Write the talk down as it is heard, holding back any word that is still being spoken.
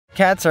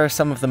Cats are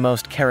some of the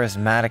most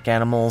charismatic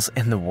animals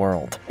in the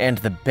world, and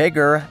the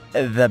bigger,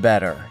 the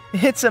better.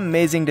 It's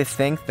amazing to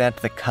think that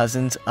the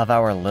cousins of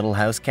our little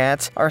house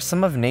cats are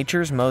some of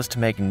nature's most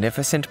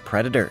magnificent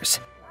predators.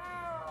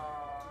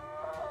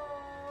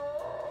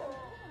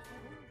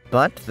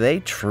 But they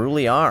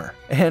truly are.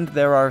 And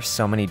there are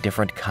so many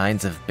different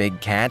kinds of big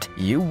cat,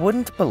 you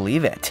wouldn't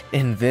believe it.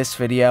 In this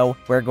video,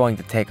 we're going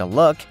to take a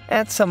look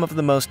at some of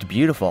the most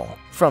beautiful,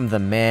 from the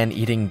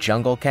man-eating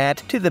jungle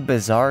cat to the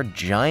bizarre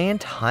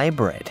giant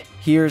hybrid.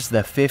 Here's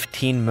the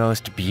 15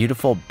 most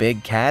beautiful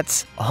big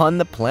cats on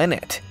the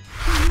planet.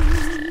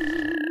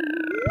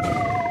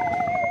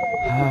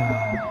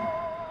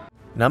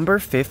 Number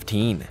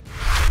 15.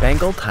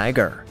 Bengal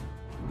tiger.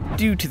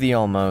 Due to the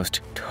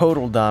almost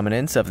total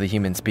dominance of the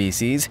human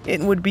species, it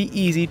would be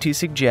easy to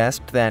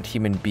suggest that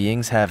human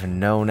beings have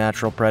no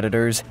natural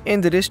predators,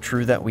 and it is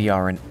true that we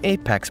are an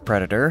apex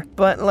predator,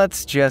 but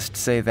let's just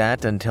say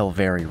that until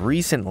very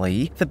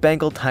recently, the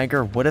Bengal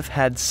tiger would have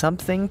had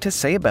something to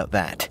say about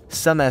that.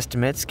 Some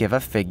estimates give a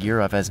figure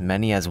of as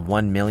many as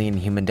 1 million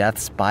human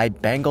deaths by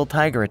Bengal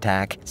tiger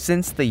attack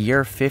since the year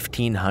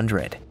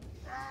 1500.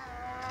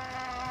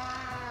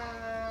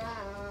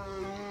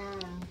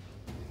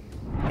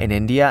 In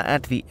India,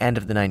 at the end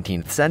of the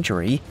 19th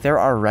century, there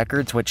are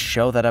records which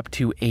show that up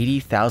to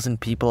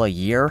 80,000 people a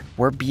year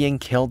were being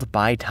killed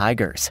by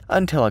tigers,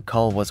 until a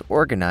cull was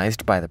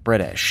organized by the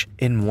British.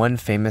 In one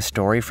famous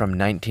story from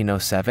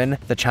 1907,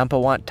 the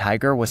Champawat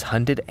tiger was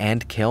hunted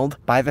and killed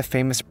by the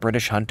famous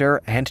British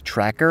hunter and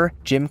tracker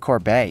Jim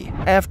Corbet,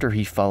 after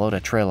he followed a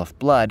trail of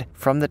blood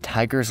from the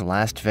tiger's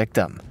last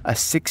victim, a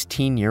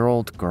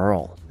 16-year-old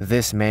girl.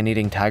 This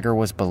man-eating tiger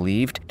was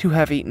believed to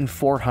have eaten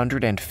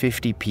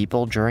 450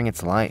 people during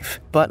its life.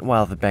 But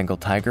while the Bengal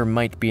tiger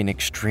might be an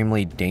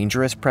extremely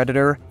dangerous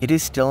predator, it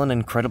is still an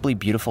incredibly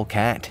beautiful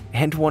cat,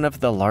 and one of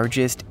the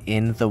largest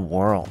in the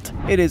world.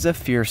 It is a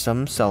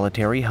fearsome,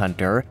 solitary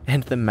hunter,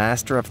 and the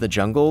master of the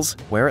jungles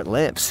where it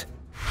lives.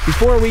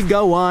 Before we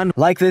go on,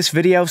 like this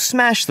video,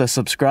 smash the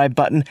subscribe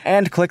button,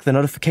 and click the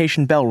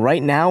notification bell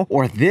right now,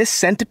 or this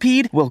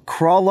centipede will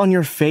crawl on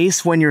your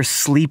face when you're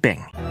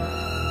sleeping.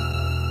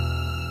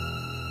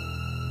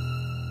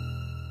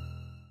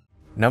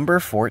 Number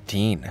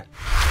 14.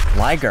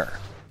 Liger.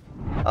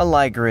 A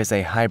liger is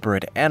a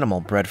hybrid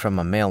animal bred from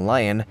a male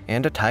lion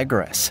and a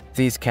tigress.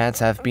 These cats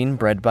have been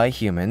bred by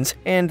humans,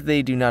 and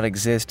they do not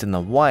exist in the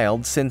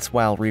wild since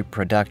while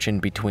reproduction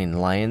between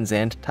lions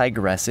and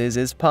tigresses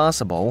is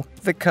possible,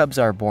 the cubs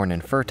are born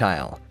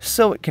infertile,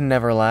 so it can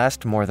never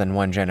last more than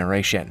one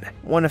generation.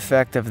 One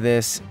effect of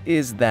this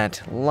is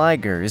that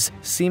ligers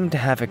seem to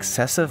have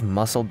excessive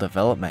muscle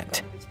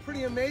development.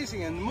 Pretty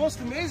amazing, and the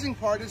most amazing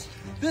part is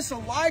this a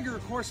liger,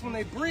 of course, when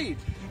they breed.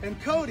 And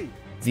Cody,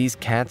 these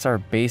cats are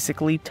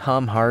basically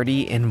Tom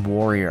Hardy in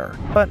Warrior,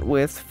 but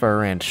with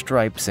fur and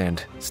stripes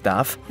and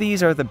stuff.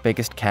 These are the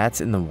biggest cats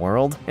in the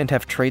world and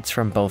have traits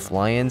from both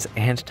lions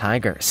and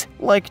tigers.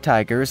 Like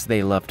tigers,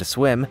 they love to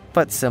swim,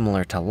 but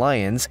similar to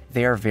lions,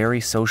 they are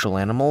very social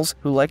animals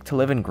who like to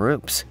live in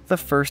groups. The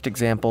first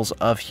examples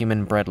of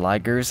human-bred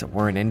ligers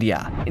were in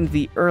India in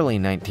the early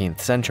 19th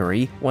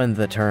century when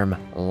the term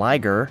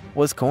liger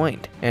was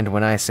coined. And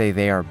when I say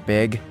they are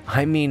big,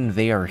 I mean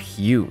they are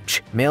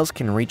huge. Males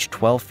can reach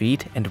 12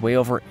 feet and weigh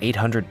over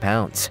 800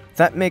 pounds.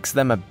 That makes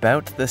them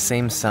about the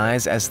same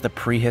size as the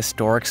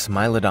prehistoric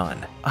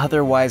Smilodon,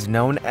 otherwise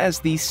known as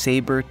the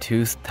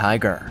saber-toothed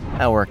tiger,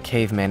 our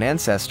caveman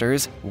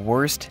ancestors'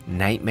 worst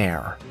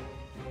nightmare.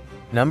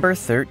 Number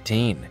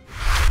 13.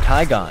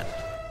 Tigon.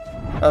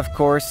 Of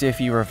course, if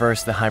you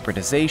reverse the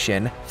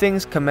hybridization,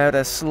 things come out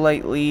a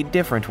slightly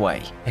different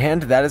way,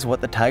 and that is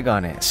what the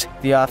tigon is,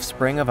 the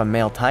offspring of a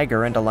male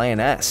tiger and a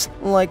lioness.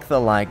 Like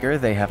the liger,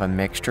 they have a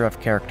mixture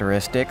of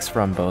characteristics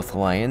from both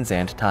lions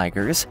and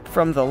tigers.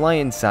 From the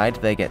lion side,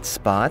 they get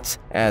spots,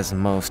 as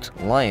most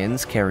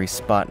lions carry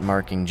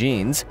spot-marking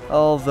genes.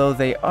 Although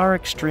they are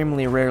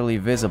extremely rarely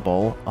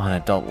visible on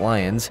adult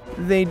lions,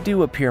 they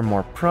do appear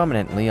more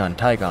prominently on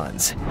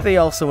tigons. They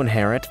also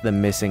inherit the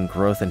missing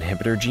growth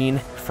inhibitor gene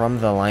from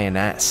the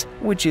lioness,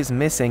 which is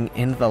missing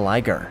in the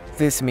liger.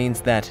 This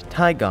means that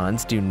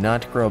tigons do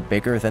not grow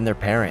bigger than their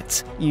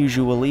parents,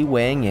 usually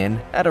weighing in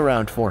at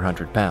around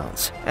 400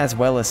 pounds. As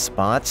well as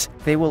spots,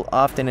 they will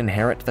often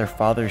inherit their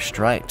father's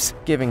stripes,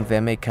 giving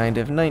them a kind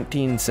of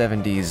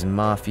 1970s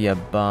mafia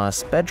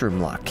boss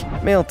bedroom look.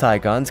 Male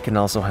tigons can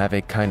also have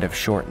a kind of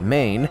short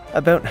mane,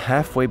 about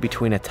halfway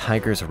between a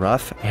tiger's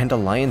ruff and a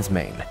lion's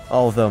mane.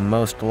 Although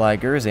most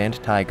ligers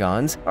and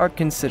tigons are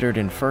considered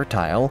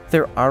infertile,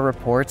 there are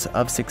reports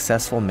of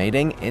successful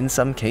mating in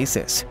some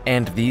cases,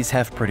 and these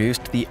have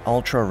produced the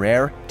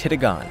ultra-rare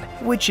Titigon,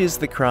 which is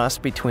the cross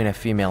between a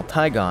female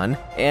tigon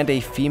and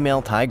a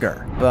female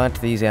tiger. But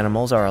these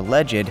animals are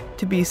alleged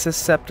to be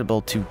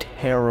susceptible to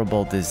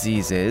terrible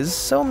diseases,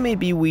 so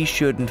maybe we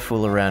shouldn't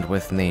fool around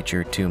with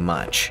nature too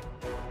much.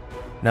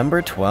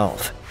 Number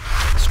 12.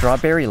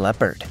 Strawberry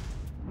leopard.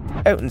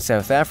 Out in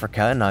South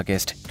Africa in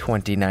August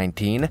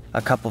 2019,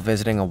 a couple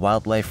visiting a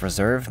wildlife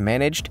reserve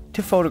managed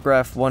to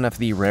photograph one of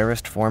the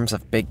rarest forms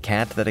of big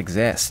cat that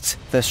exists,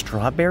 the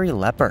strawberry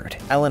leopard.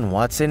 Alan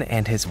Watson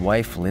and his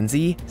wife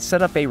Lindsay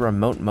set up a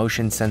remote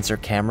motion sensor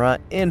camera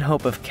in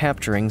hope of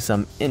capturing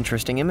some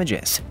interesting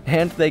images,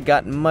 and they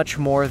got much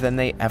more than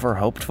they ever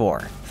hoped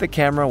for. The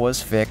camera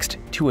was fixed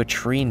to a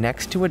tree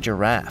next to a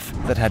giraffe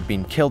that had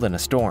been killed in a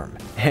storm,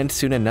 and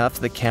soon enough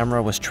the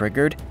camera was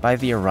triggered by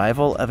the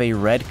arrival of a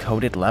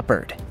red-coated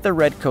leopard. The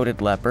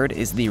red-coated leopard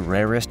is the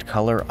rarest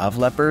color of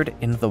leopard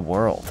in the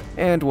world,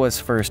 and was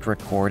first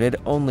recorded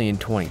only in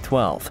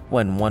 2012,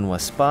 when one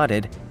was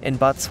spotted in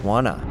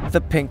Botswana.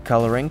 The pink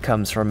coloring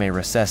comes from a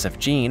recessive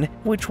gene,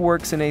 which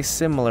works in a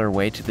similar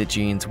way to the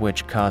genes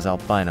which cause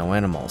albino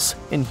animals.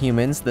 In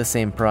humans, the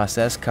same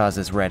process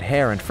causes red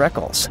hair and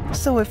freckles.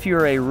 So if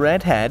you're a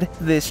redhead,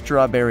 this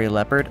strawberry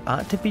leopard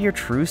ought to be your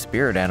true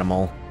spirit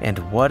animal. And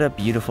what a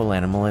beautiful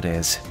animal it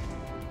is.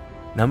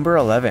 Number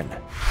 11.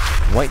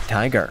 White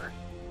tiger.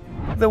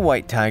 The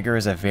white tiger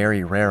is a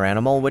very rare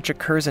animal which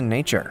occurs in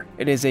nature.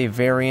 It is a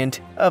variant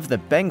of the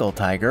Bengal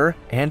tiger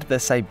and the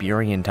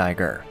Siberian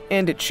tiger,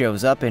 and it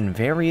shows up in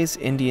various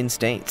Indian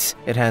states.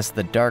 It has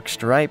the dark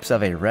stripes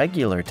of a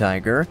regular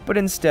tiger, but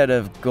instead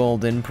of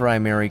golden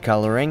primary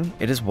coloring,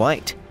 it is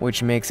white,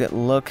 which makes it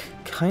look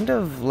kind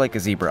of like a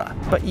zebra.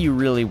 But you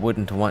really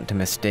wouldn't want to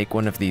mistake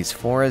one of these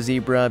for a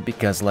zebra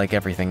because, like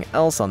everything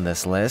else on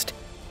this list,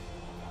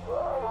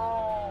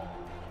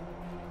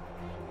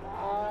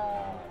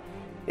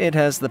 it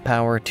has the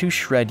power to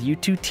shred you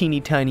to teeny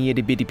tiny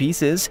itty bitty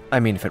pieces. I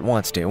mean, if it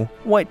wants to.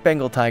 White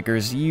Bengal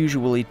tigers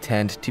usually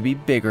tend to be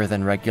bigger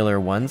than regular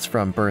ones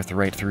from birth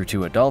right through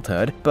to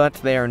adulthood, but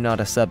they are not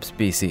a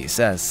subspecies,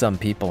 as some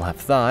people have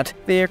thought.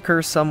 They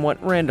occur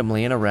somewhat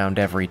randomly in around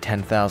every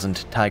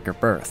 10,000 tiger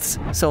births.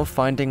 So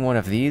finding one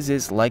of these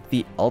is like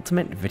the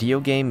ultimate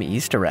video game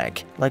Easter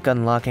egg, like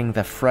unlocking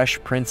the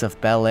Fresh Prince of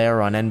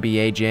Bel-Air on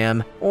NBA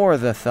Jam, or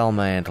the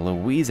Thelma and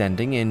Louise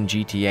ending in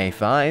GTA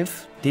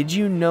 5. Did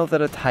you know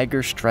that a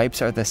tiger's stripes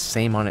are the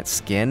same on its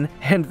skin?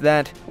 And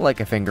that,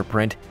 like a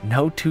fingerprint,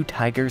 no two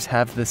tigers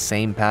have the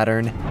same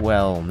pattern?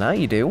 Well, now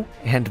you do.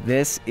 And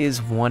this is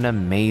one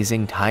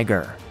amazing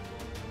tiger.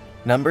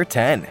 Number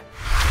 10.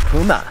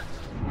 Puma.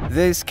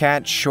 This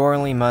cat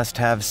surely must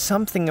have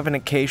something of an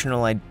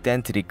occasional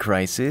identity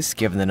crisis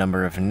given the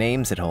number of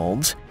names it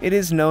holds. It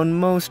is known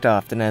most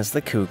often as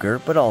the cougar,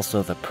 but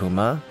also the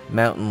puma,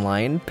 mountain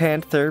lion,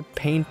 panther,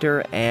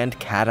 painter, and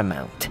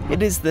catamount.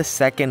 It is the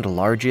second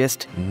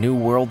largest New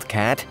World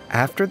cat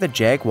after the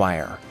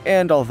jaguar.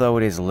 And although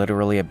it is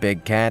literally a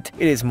big cat,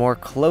 it is more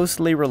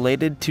closely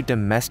related to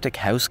domestic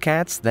house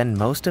cats than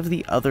most of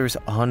the others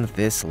on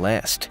this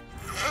list.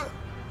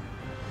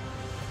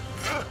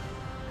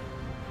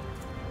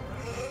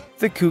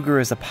 The cougar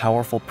is a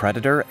powerful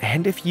predator,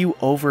 and if you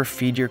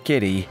overfeed your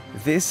kitty,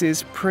 this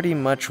is pretty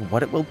much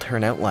what it will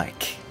turn out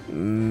like.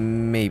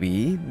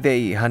 Maybe.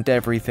 They hunt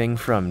everything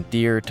from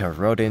deer to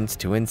rodents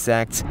to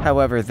insects.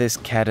 However, this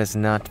cat is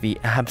not the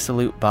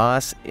absolute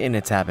boss in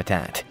its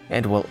habitat,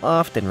 and will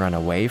often run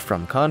away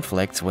from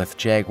conflicts with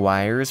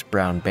jaguars,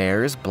 brown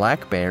bears,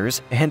 black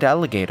bears, and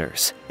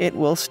alligators. It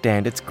will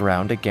stand its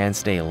ground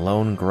against a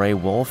lone gray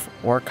wolf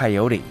or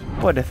coyote.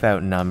 But if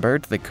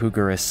outnumbered, the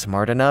cougar is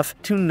smart enough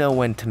to know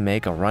when to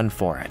make a run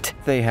for it.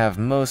 They have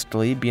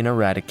mostly been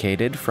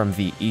eradicated from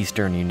the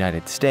eastern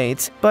United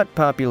States, but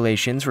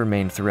populations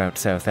remain throughout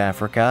South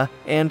Africa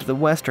and the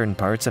western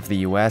parts of the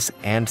US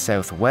and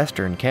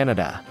southwestern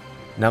Canada.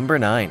 Number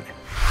 9.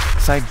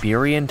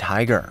 Siberian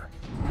tiger.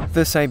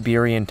 The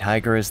Siberian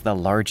tiger is the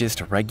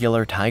largest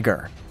regular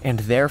tiger, and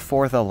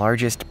therefore the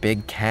largest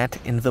big cat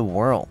in the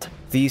world.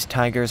 These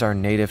tigers are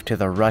native to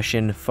the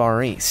Russian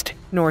Far East,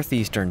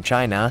 northeastern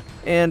China,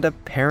 and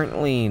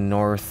apparently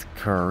North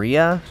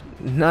Korea?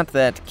 Not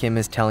that Kim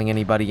is telling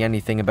anybody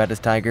anything about his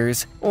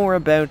tigers, or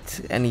about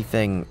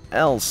anything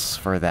else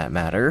for that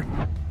matter.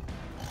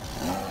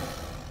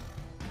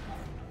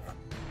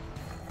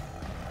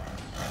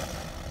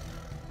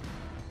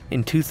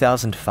 In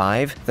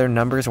 2005, their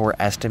numbers were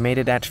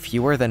estimated at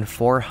fewer than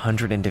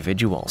 400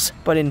 individuals,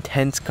 but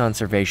intense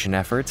conservation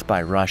efforts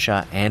by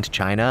Russia and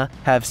China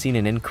have seen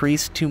an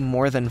increase to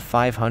more than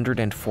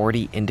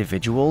 540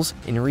 individuals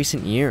in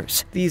recent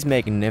years. These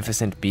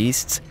magnificent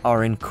beasts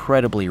are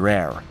incredibly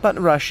rare, but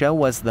Russia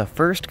was the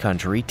first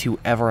country to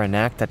ever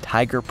enact a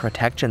tiger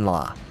protection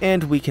law,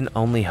 and we can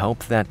only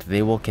hope that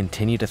they will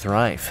continue to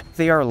thrive.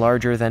 They are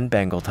larger than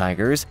Bengal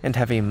tigers and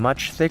have a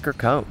much thicker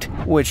coat,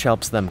 which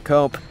helps them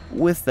cope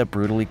with the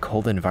brutally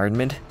cold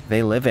environment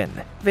they live in.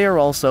 They are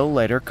also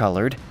lighter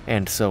colored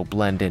and so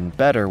blend in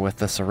better with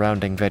the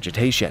surrounding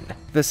vegetation.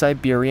 The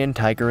Siberian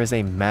tiger is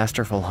a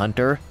masterful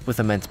hunter with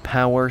immense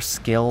power,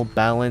 skill,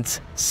 balance,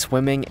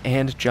 swimming,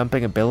 and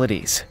jumping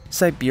abilities.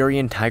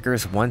 Siberian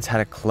tigers once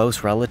had a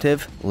close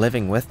relative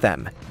living with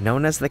them,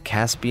 known as the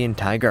Caspian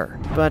tiger,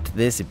 but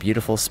this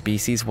beautiful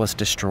species was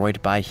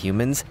destroyed by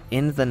humans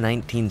in the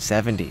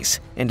 1970s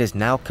and is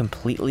now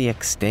completely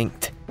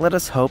extinct. Let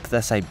us hope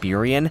the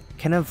Siberian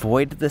can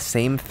avoid the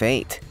same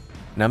fate.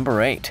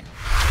 Number 8.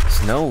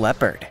 Snow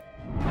leopard.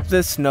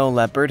 The snow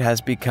leopard has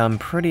become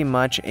pretty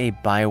much a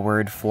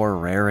byword for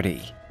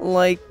rarity.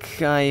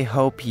 Like, I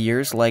hope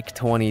years like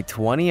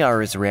 2020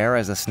 are as rare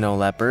as a snow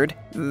leopard,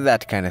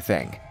 that kind of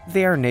thing.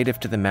 They are native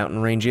to the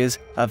mountain ranges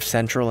of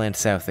Central and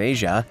South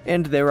Asia,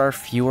 and there are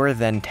fewer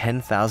than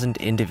 10,000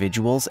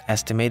 individuals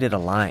estimated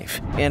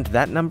alive. And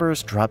that number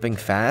is dropping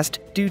fast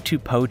due to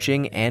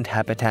poaching and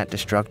habitat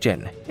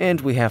destruction. And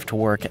we have to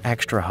work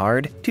extra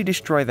hard to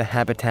destroy the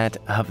habitat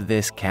of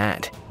this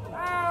cat.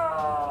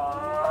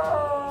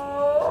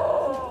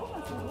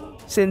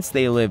 Since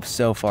they live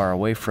so far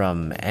away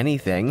from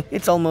anything,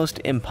 it's almost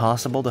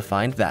impossible to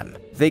find them.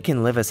 They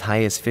can live as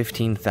high as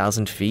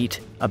 15,000 feet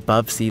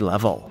above sea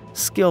level,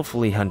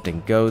 skillfully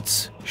hunting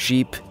goats,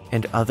 sheep,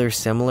 and other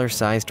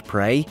similar-sized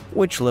prey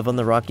which live on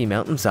the Rocky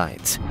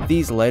Mountainsides.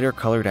 These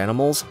lighter-colored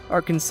animals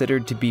are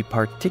considered to be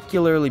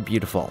particularly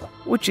beautiful,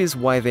 which is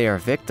why they are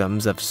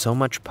victims of so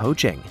much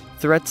poaching.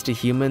 Threats to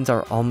humans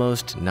are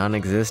almost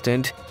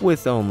non-existent,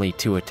 with only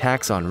 2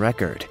 attacks on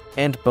record,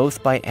 and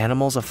both by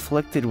animals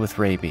afflicted with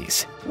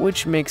rabies,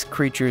 which makes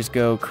creatures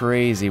go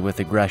crazy with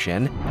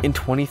aggression. In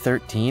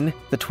 2013,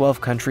 the 12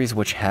 countries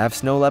which have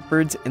snow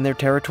leopards in their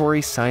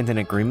territory signed an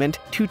agreement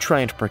to try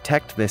and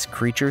protect this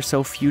creature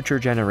so future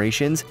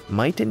generations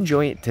might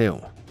enjoy it too.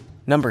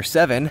 Number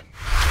 7.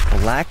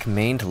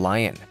 Black-maned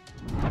lion.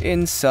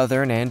 In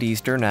southern and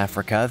eastern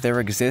Africa, there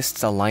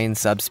exists a lion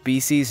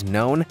subspecies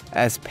known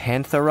as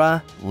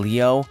Panthera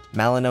leo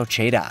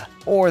melanochata,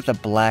 or the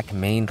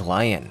black-maned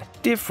lion.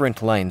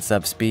 Different lion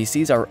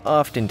subspecies are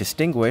often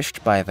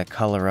distinguished by the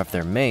color of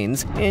their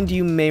manes, and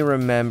you may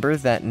remember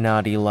that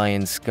naughty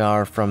lion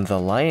Scar from The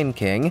Lion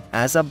King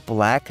as a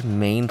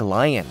black-maned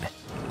lion.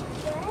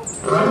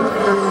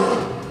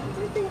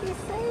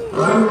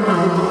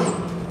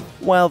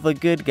 While the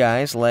good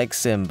guys like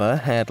Simba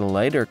had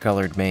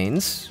lighter-colored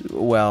manes,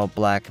 well,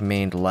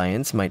 black-maned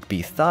lions might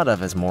be thought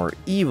of as more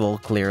evil,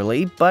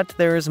 clearly, but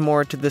there is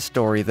more to the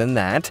story than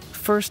that.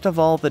 First of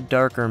all, the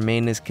darker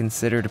mane is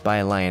considered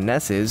by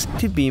lionesses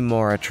to be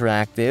more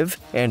attractive,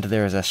 and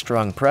there is a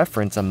strong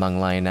preference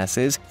among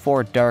lionesses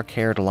for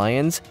dark-haired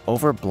lions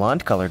over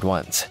blonde-colored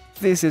ones.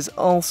 This is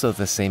also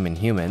the same in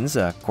humans,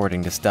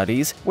 according to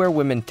studies, where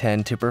women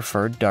tend to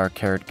prefer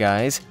dark-haired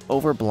guys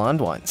over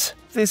blonde ones.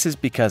 This is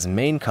because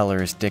mane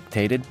color is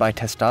dictated by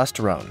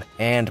testosterone,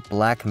 and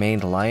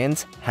black-maned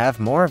lions have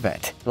more of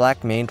it.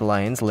 Black-maned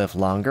lions live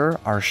longer,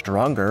 are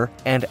stronger,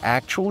 and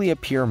actually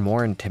appear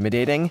more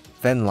intimidating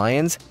than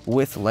lions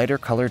with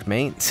lighter-colored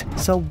manes.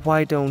 So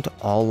why don't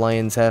all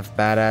lions have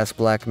badass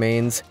black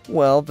manes?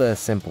 Well, the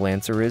simple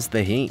answer is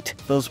the heat.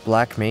 Those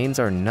black manes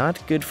are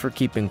not good for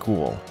keeping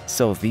cool,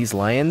 so these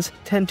lions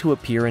tend to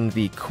appear in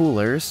the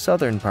cooler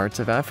southern parts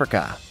of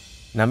Africa.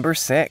 Number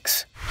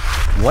 6.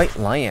 White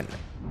lion.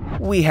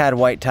 We had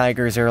white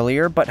tigers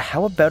earlier, but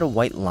how about a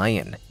white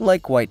lion?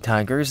 Like white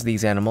tigers,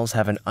 these animals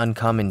have an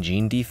uncommon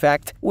gene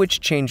defect, which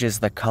changes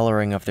the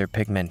coloring of their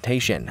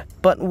pigmentation.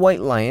 But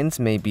white lions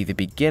may be the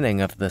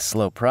beginning of the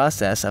slow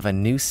process of a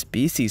new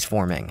species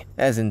forming,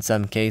 as in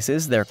some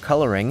cases their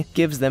coloring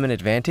gives them an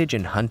advantage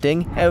in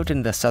hunting out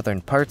in the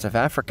southern parts of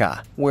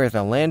Africa, where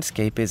the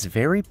landscape is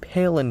very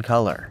pale in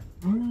color.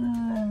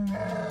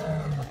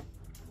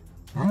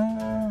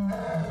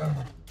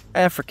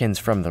 Africans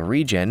from the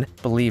region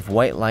believe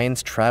white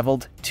lions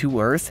traveled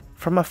to Earth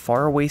from a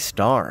faraway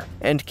star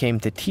and came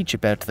to teach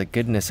about the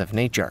goodness of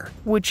nature,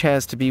 which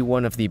has to be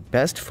one of the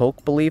best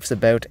folk beliefs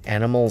about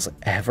animals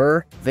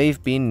ever.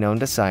 They've been known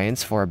to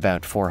science for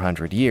about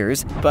 400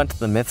 years, but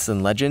the myths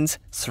and legends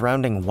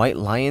surrounding white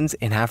lions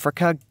in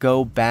Africa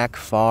go back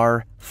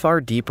far,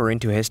 far deeper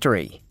into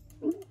history.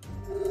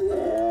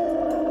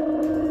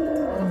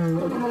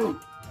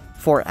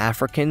 For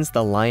Africans,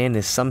 the lion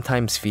is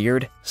sometimes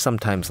feared,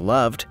 sometimes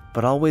loved,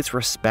 but always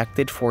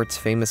respected for its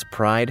famous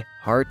pride,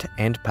 heart,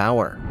 and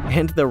power.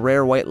 And the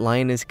rare white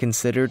lion is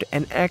considered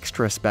an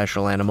extra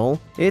special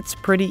animal. It's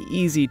pretty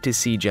easy to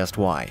see just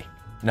why.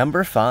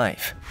 Number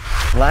 5.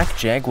 Black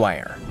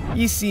jaguar.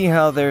 You see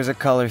how there's a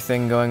color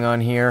thing going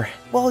on here?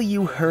 Well,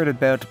 you heard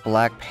about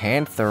Black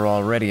Panther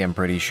already, I'm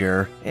pretty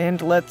sure.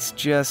 And let's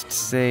just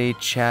say,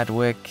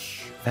 Chadwick,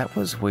 that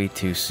was way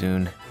too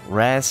soon.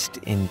 Rest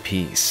in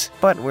peace.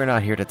 But we're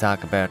not here to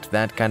talk about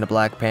that kind of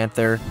Black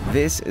Panther.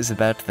 This is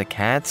about the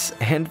cats,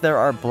 and there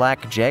are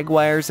black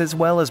jaguars as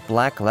well as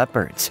black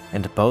leopards,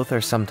 and both are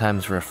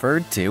sometimes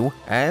referred to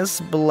as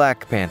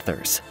Black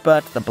Panthers.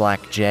 But the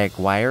black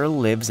jaguar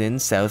lives in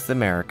South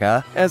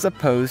America, as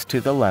opposed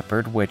to the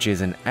leopard, which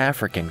is an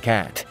African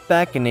cat.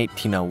 Back in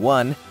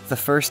 1801, the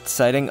first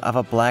sighting of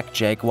a black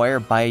jaguar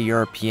by a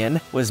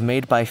European was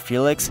made by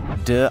Felix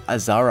de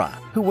Azara,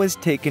 who was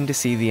taken to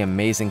see the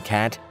amazing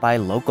cat by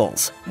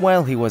locals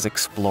while he was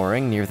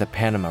exploring near the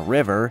Panama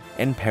River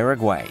in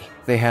Paraguay.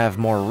 They have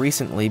more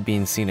recently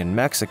been seen in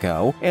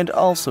Mexico and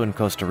also in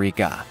Costa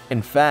Rica.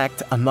 In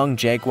fact, among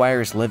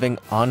jaguars living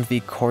on the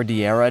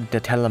Cordillera de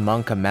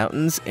Talamanca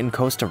Mountains in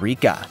Costa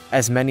Rica,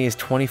 as many as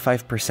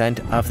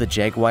 25% of the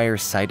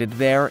jaguars sighted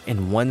there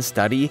in one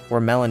study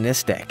were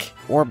melanistic,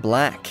 or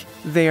black.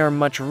 They are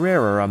much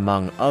rarer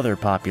among other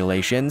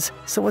populations,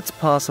 so it's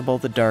possible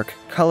the dark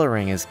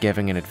coloring is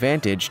giving an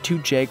advantage to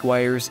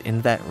jaguars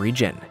in that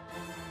region.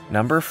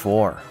 Number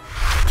 4.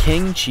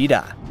 King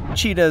cheetah.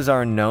 Cheetahs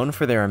are known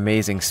for their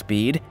amazing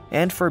speed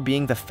and for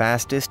being the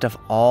fastest of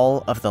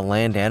all of the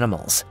land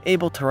animals,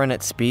 able to run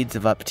at speeds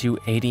of up to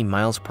 80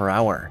 miles per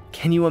hour.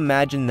 Can you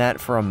imagine that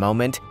for a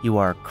moment? You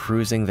are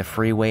cruising the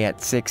freeway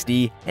at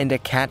 60 and a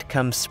cat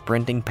comes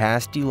sprinting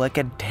past you like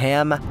a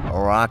damn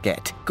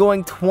rocket,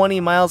 going 20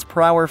 miles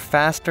per hour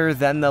faster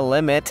than the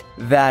limit.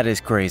 That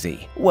is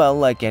crazy. Well,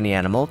 like any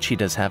animal,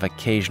 cheetahs have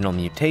occasional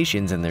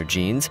mutations in their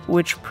genes,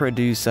 which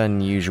produce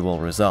unusual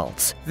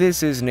results.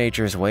 This is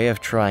nature's way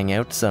of trying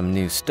out some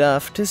new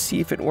stuff to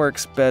see if it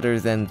works better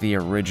than the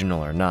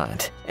original or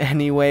not.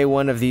 Anyway,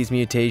 one of these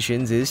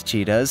mutations is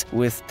cheetahs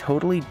with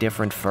totally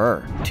different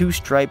fur, 2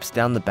 stripes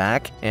down the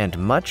back, and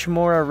much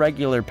more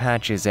irregular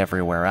patches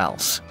everywhere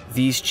else.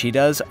 These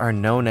cheetahs are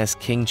known as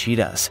king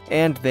cheetahs,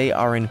 and they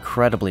are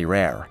incredibly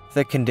rare.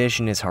 The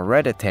condition is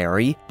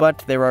hereditary, but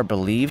there are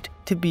believed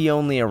to be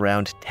only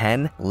around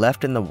 10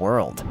 left in the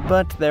world,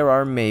 but there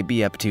are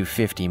maybe up to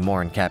 50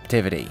 more in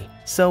captivity.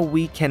 So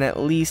we can at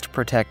least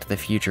protect the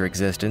future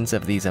existence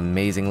of these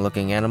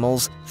amazing-looking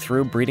animals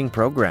through breeding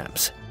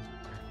programs.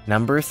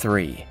 Number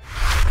 3.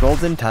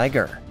 Golden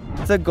tiger.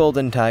 The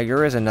golden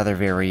tiger is another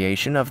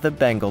variation of the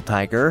Bengal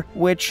tiger,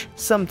 which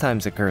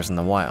sometimes occurs in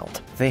the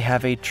wild. They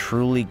have a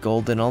truly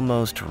golden,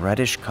 almost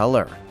reddish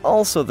color.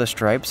 Also, the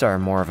stripes are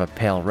more of a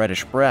pale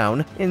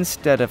reddish-brown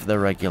instead of the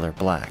regular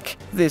black.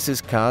 This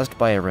is caused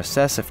by a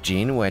recessive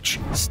gene which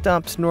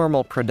stops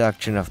normal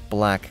production of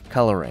black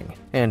coloring,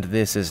 and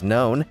this is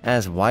known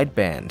as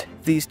wideband.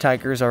 These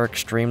tigers are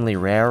extremely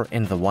rare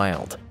in the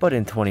wild, but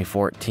in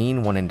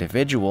 2014 one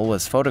individual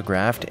was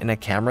photographed in a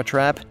camera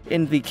trap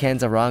in the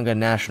Kanziranga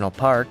National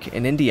Park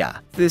in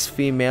India. This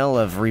female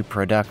of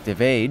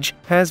reproductive age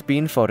has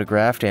been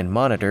photographed and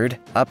monitored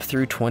up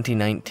through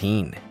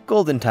 2019.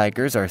 Golden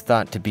tigers are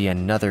thought to be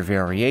another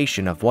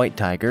variation of white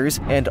tigers,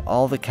 and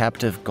all the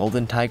captive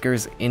golden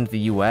tigers in the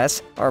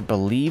US are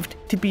believed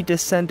to be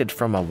descended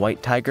from a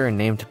white tiger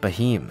named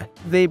Bahim.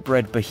 They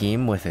bred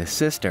Bahim with his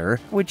sister,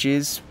 which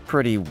is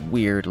pretty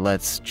weird,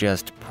 let's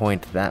just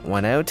point that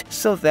one out,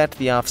 so that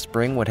the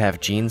offspring would have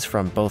genes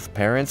from both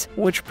parents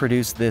which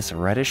produce this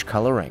reddish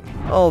coloring.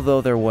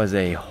 Although there was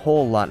a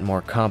whole lot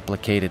more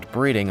complicated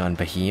breeding on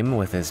Bahim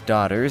with his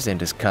daughters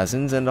and his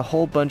cousins and a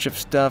whole bunch of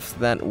stuff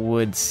that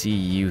would see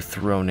you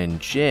thrown in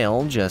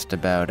jail just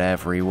about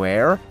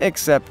everywhere,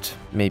 except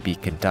maybe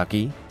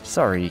Kentucky.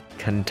 Sorry,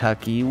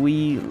 Kentucky,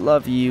 we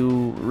love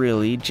you,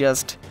 really,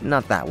 just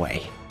not that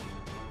way.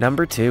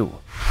 Number 2.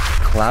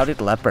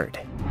 Clouded leopard.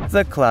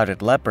 The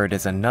clouded leopard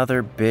is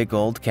another big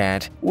old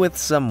cat with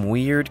some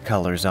weird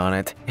colors on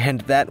it,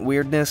 and that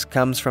weirdness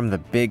comes from the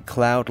big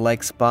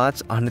cloud-like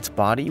spots on its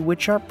body,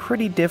 which are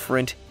pretty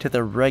different to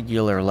the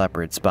regular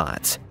leopard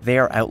spots. They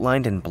are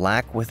outlined in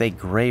black with a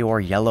gray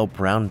or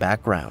yellow-brown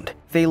background.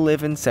 They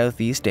live in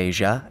Southeast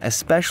Asia,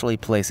 especially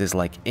places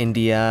like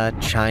India,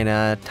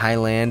 China,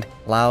 Thailand,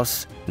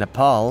 Laos,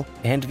 Nepal,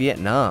 and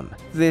Vietnam.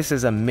 This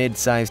is a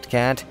mid-sized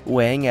cat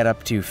weighing at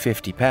up to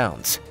 50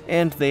 pounds,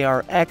 and they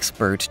are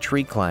expert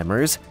tree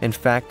climbers. In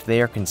fact,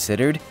 they are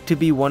considered to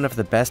be one of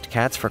the best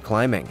cats for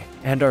climbing,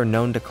 and are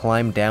known to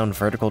climb down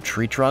vertical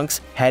tree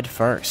trunks head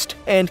first,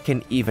 and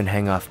can even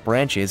hang off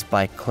branches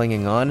by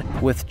clinging on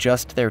with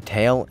just their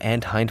tail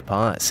and hind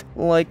paws,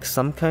 like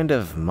some kind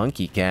of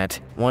monkey cat.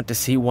 Want to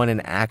see one in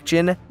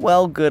action?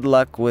 Well, good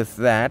luck with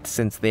that,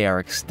 since they are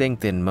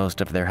extinct in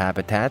most of their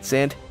habitats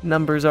and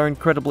numbers are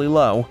incredibly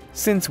low.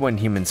 Since when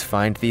humans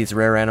find these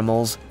rare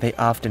animals, they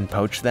often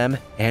poach them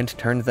and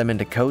turn them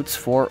into coats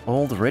for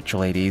old rich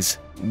ladies.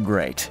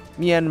 Great.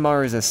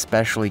 Myanmar is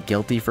especially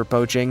guilty for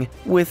poaching,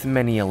 with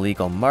many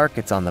illegal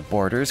markets on the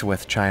borders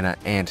with China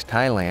and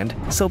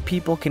Thailand, so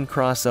people can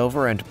cross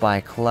over and buy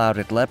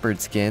clouded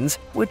leopard skins,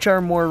 which are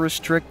more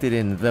restricted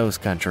in those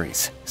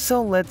countries.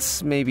 So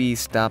let's maybe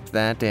stop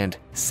that and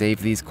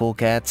save these cool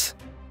cats.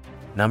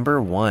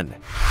 Number 1.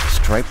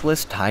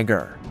 Stripeless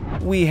tiger.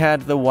 We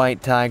had the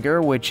white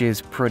tiger, which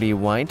is pretty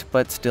white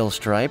but still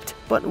striped,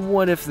 but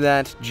what if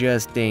that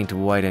just ain't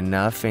white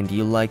enough and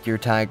you like your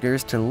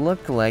tigers to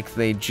look like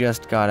they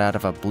just got out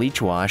of a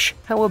bleach wash?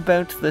 How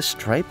about the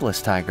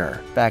stripeless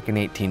tiger? Back in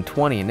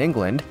 1820 in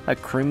England, a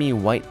creamy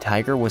white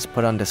tiger was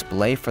put on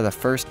display for the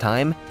first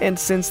time, and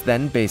since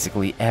then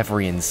basically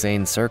every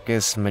insane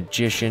circus,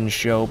 magician,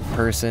 show,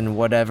 person,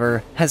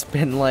 whatever, has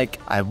been like,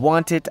 I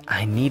want it,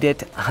 I need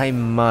it, I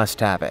must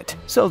have it.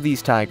 So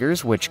these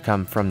tigers, which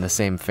come from the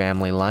same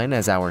family line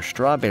as our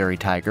strawberry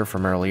tiger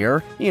from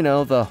earlier, you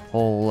know, the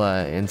whole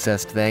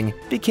incest thing,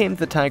 became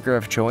the tiger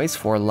of choice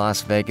for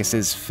Las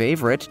Vegas's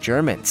favorite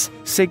Germans,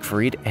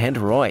 Siegfried and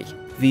Roy.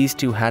 these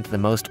two had the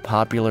most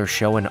popular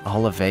show in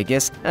all of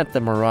Vegas at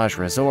the Mirage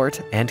Resort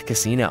and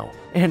Casino.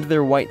 And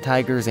their white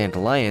tigers and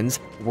lions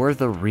were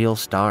the real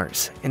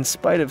stars. In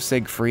spite of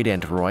Siegfried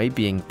and Roy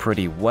being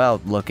pretty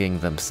wild-looking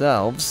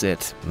themselves,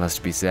 it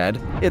must be said.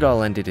 It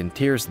all ended in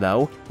tears,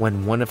 though,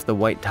 when one of the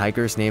white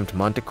tigers named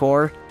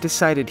Manticore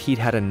decided he'd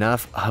had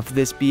enough of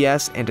this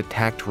BS and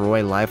attacked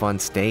Roy live on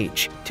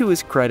stage. To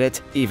his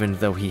credit, even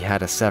though he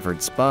had a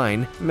severed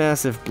spine,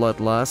 massive blood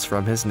loss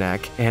from his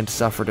neck, and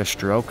suffered a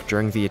stroke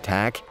during the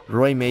attack,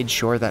 Roy made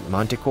sure that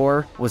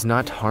Manticore was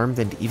not harmed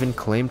and even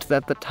claimed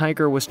that the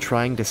tiger was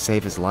trying to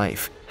save his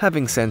life,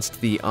 having sensed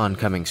the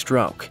oncoming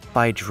stroke,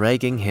 by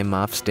dragging him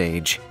off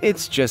stage.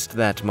 It's just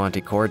that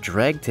Manticore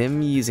dragged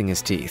him using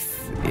his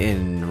teeth.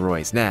 In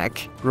Roy's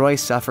neck, Roy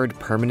suffered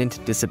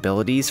permanent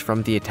disabilities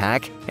from the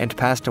attack and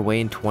passed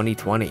away in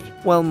 2020,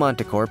 while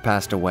Manticore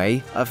passed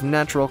away of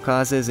natural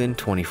causes in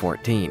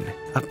 2014.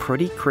 A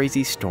pretty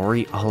crazy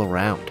story all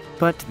around.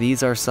 But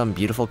these are some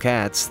beautiful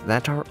cats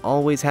that are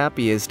always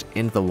happiest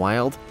in the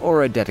wild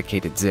or a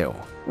dedicated zoo.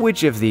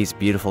 Which of these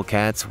beautiful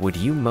cats would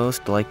you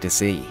most like to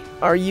see?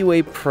 Are you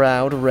a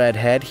proud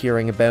redhead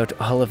hearing about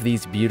all of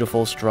these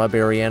beautiful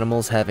strawberry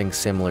animals having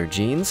similar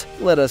genes?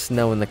 Let us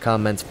know in the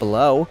comments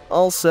below.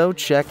 Also,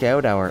 check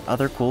out our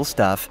other cool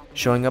stuff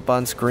showing up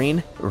on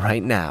screen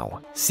right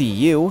now. See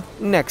you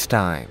next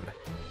time.